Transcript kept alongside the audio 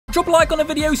Drop a like on the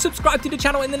video, subscribe to the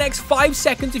channel in the next 5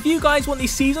 seconds if you guys want the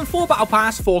Season 4 Battle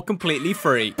Pass for completely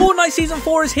free. Fortnite Season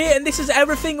 4 is here, and this is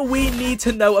everything we need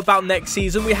to know about next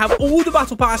season. We have all the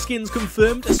Battle Pass skins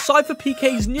confirmed,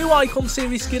 CypherPK's new Icon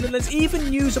Series skin, and there's even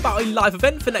news about a live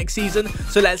event for next season,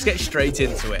 so let's get straight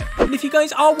into it. And if you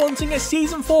guys are wanting a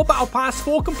Season 4 Battle Pass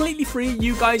for completely free,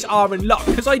 you guys are in luck,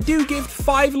 because I do give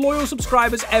 5 loyal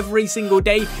subscribers every single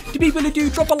day. To people who do,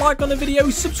 drop a like on the video,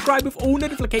 subscribe with all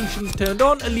notifications turned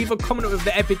on, and leave a comment with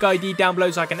the epic ID down below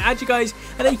so I can add you guys.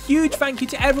 And a huge thank you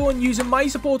to everyone using my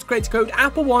support creator code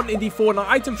XApplezz in the Fortnite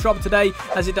item shop today,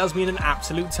 as it does mean an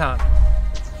absolute ton.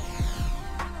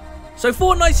 So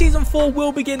Fortnite Season 4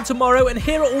 will begin tomorrow, and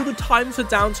here are all the times for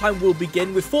downtime will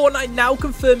begin, with Fortnite now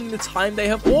confirming the time. They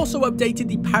have also updated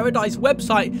the Paradise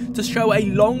website to show a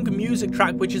long music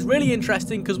track, which is really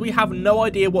interesting because we have no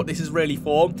idea what this is really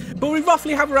for. But we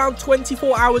roughly have around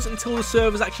 24 hours until the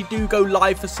servers actually do go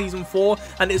live for Season 4,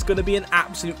 and it's going to be an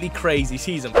absolutely crazy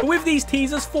season. But with these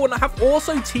teasers, Fortnite have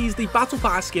also teased the Battle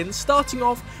Pass skins, starting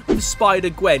off with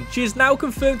Spider-Gwen. She is now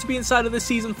confirmed to be inside of the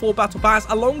Season 4 Battle Pass,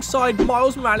 alongside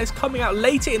Miles Morales coming out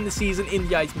later in the season in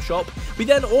the item shop. We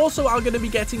then also are going to be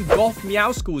getting Goth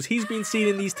Meowscles. He's been seen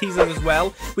in these teasers as well,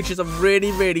 which is a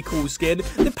really cool skin.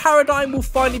 The Paradigm will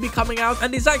finally be coming out,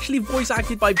 and is actually voice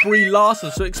acted by Brie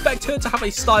Larson, so expect her to have a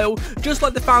style just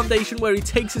like the Foundation, where he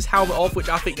takes his helmet off, which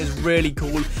I think is really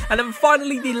cool. And then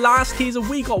finally, the last teaser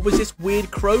we got was this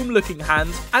weird chrome looking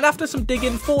hand, and after some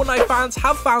digging, Fortnite fans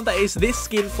have found that it's this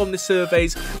skin from the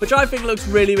surveys, which I think looks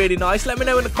really nice. Let me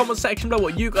know in the comment section below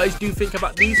what you guys do think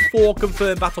about these 4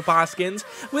 confirmed Battle Pass skins.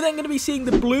 We're then going to be seeing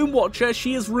the Bloom Watcher.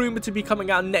 She is rumored to be coming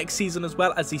out next season as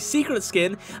well as the secret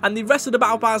skin, and the rest of the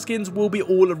Battle Pass skins will be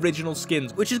all original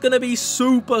skins, which is going to be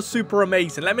super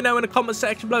amazing. Let me know in the comment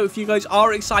section below if you guys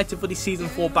are excited for the Season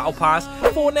 4 Battle Pass.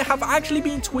 Fortnite have actually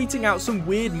been tweeting out some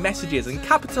weird messages and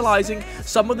capitalizing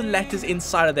some of the letters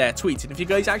inside of their tweets, and if you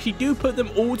guys actually do put them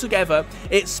all together,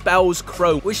 it spells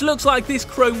Chrome, which looks like this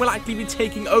Chrome will actually be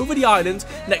taking over the island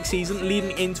next season,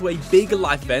 leading into a big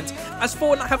live event. As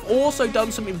Fortnite have also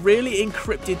done some really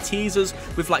encrypted teasers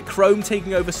with like Chrome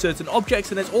taking over certain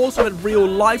objects, and there's also a real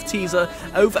live teaser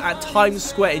over at Times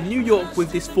Square in New York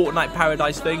with this Fortnite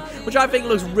Paradise thing, which I think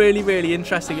looks really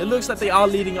interesting. It looks like they are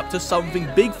leading up to something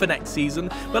big for next season,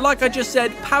 but like I just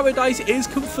said, Paradise is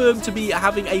confirmed to be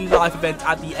having a live event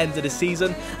at the end of the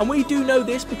season, and we do know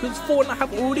this because Fortnite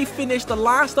have already finished the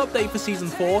last update for Season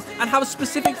 4 and have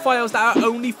specific files that are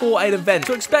only for an event,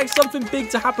 so expect something big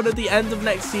to happen at the end of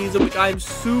next season, which I'm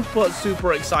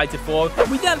super excited for.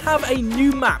 We then have a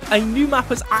new map. A new map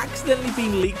has accidentally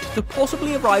been leaked to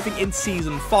possibly arriving in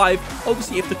Season 5.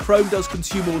 Obviously, if the Chrome does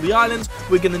consume all the islands,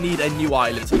 we're going to need a new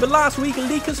island. But last week,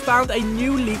 leakers found a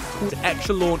new leak called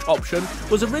Extra Launch Option,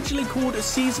 was originally called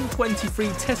Season 23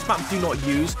 Test Map Do Not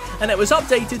Use, and it was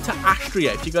updated to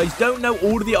Astria. If you guys don't know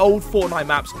all of the old Fortnite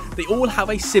maps, they all have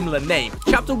a similar name.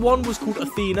 Chapter 1 was called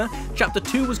Athena, Chapter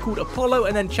 2 was called Apollo,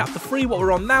 and then Chapter 3, what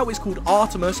we're on now, is called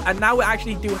Artemis, and now we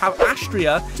actually do have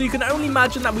Astria, so you can only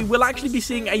imagine that we will actually be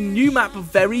seeing a new map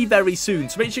very soon.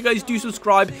 So make sure you guys do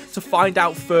subscribe to find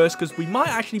out first, because we might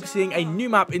actually be seeing a new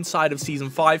map inside of Season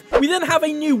 5. We then have a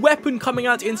new weapon coming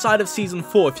out inside of Season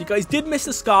 4. If you guys did miss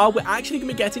the Scar, we're actually going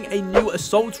to be getting a new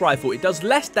assault rifle. It does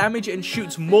less damage and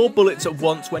shoots more bullets at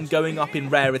once when going up in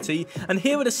rarity, and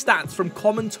here are the stats from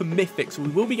common to mythic, so we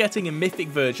will be getting a mythic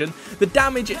version. The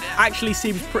damage actually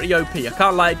seems pretty OP. I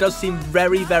can't lie, it does seem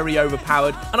very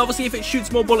overpowered, and obviously if it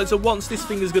shoots more bullets at once, this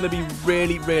thing is going to be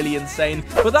really insane.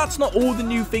 But that's not all the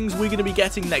new things we're going to be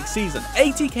getting next season.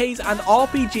 ATKs and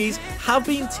RPGs have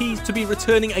been teased to be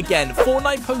returning again.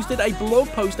 Fortnite posted a blog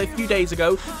post a few days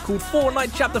ago called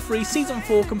Fortnite Chapter 3 Season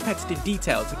 4 Competitive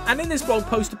Details, and in this blog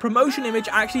post, the promotion image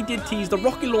actually did tease the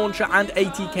rocket launcher and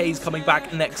ATKs coming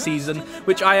back next season,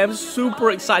 which I am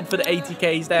super excited for. The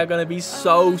ATKs, they are going to be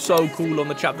so cool on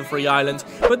the Chapter 3 island.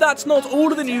 But that's not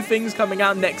all of the new things coming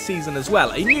out next season as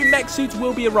well. A new mech suit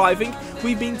will be arriving.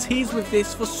 We've been teased with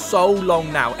this for so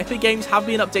long now. Epic Games have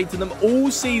been updating them all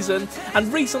season,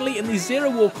 and recently in the Zero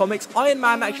War comics, Iron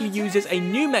Man actually uses a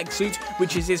new mech suit,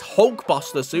 which is his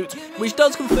Hulkbuster suit, which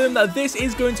does confirm that this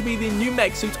is going to be the new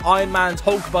mech suit, Iron Man's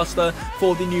Hulkbuster,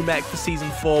 for the new mech for Season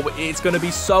 4. It's going to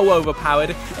be so overpowered.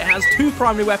 It has 2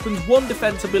 primary weapons, 1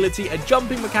 defense ability, a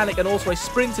jumping mechanic, and also a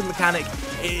sprinting mechanic.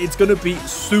 It's going to be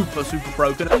super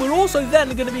broken. And we're also then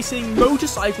going to be seeing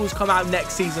motorcycles come out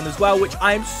next season as well, which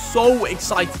I am so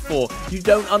excited for. You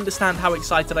don't understand how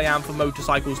excited I am for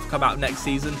motorcycles to come out next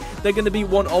season. They're going to be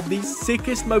one of the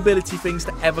sickest mobility things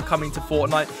to ever come into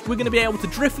Fortnite. We're going to be able to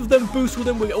drift with them, boost with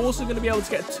them. We're also going to be able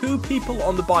to get 2 people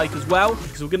on the bike as well,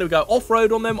 because we're going to go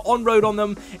off-road on them, on-road on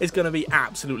them. It's going to be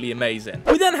absolutely amazing.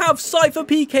 We then have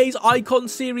CypherPK's Icon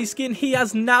Series skin. He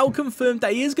has now confirmed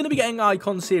that he is going to be getting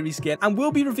Icon Series skin and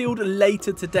will be revealed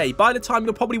later today. By the time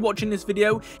you're probably watching this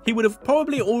video, he would have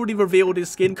probably already revealed his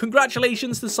skin.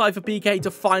 Congratulations to CypherPK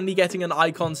to finally getting an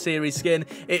Icon Series skin.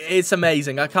 It's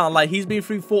amazing. I can't lie. He's been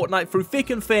through Fortnite through thick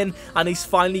and thin, and he's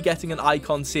finally getting an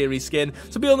Icon Series skin.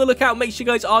 So be on the lookout. Make sure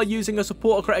you guys are using a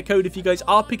supporter credit code if you guys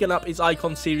are picking up his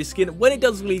Icon Series skin when it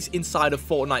does release inside of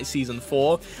Fortnite Season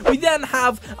 4. We then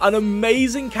have an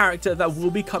amazing character that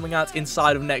will be coming out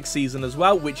inside of next season as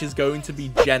well, which is going to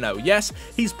be Geno. Yes,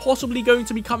 he's possibly going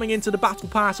to be coming into the Battle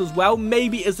Pass as well,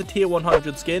 maybe as the Tier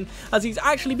 100 skin, as he's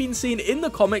actually been seen in the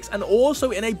comics and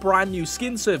also in a brand new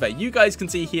skin survey. You guys can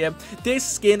see here, this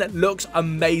skin looks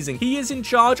amazing. He is in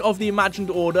charge of the Imagined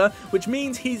Order, which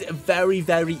means he's very,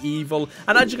 very evil.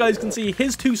 And as you guys can see,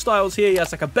 his 2 styles here, he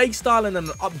has like a base style and then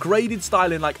an upgraded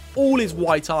style in like all his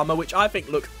white armor, which I think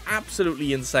look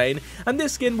absolutely insane. And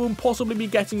this skin will possibly be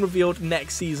getting revealed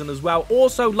next season as well.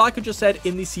 Also, like I just said,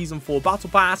 in the Season 4 Battle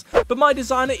Pass. But my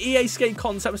designer, EA Skate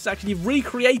Concepts, has actually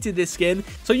recreated this skin,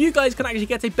 so you guys can actually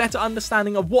get a better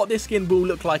understanding of what this skin will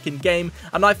look like in game,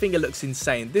 and I think it looks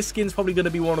insane. This skin's probably going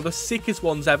to be one of the sickest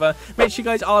ones ever. Make sure you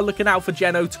guys are looking out for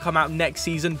Geno to come out next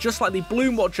season, just like the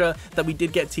Bloom Watcher that we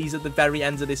did get teased at the very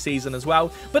end of this season as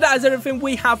well. But that is everything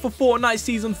we have for Fortnite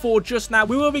Season 4 just now.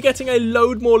 We will be getting a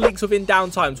load more leaks within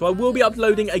downtime, so I will be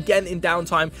uploading again in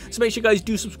downtime, so make sure you guys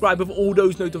do subscribe with all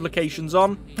those notifications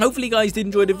on. Hopefully you guys did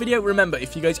enjoy the video. Remember,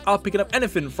 if you guys are picking up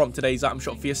anything from today's item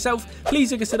shop for yourself, please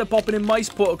do consider popping in my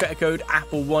supporter credit code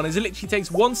Apple1, as it literally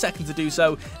takes 1 second to do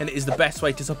so, and it is the best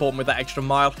way to support me with that extra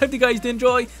mile. Hope you guys did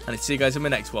enjoy, and I'll see you guys in my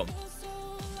next one.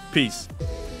 Peace.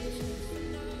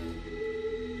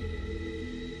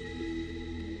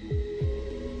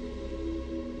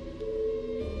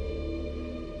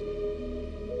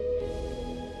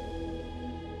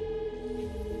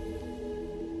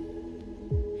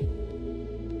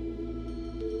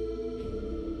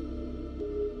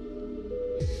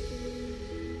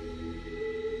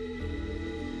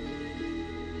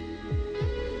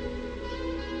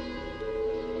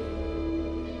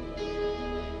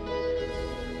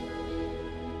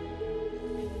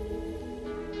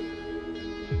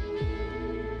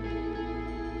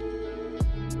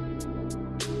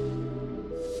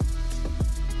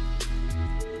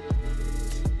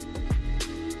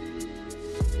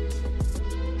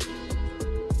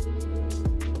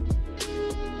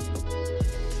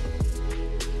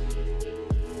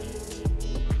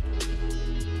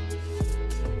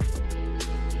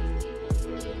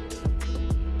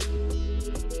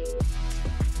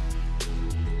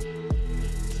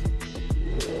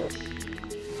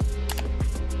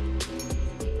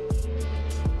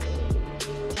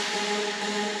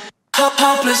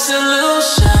 Hopeless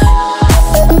illusion.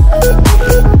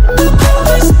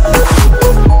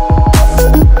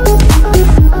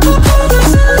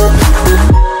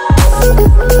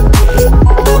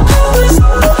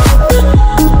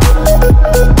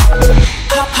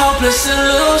 Hopeless illusion.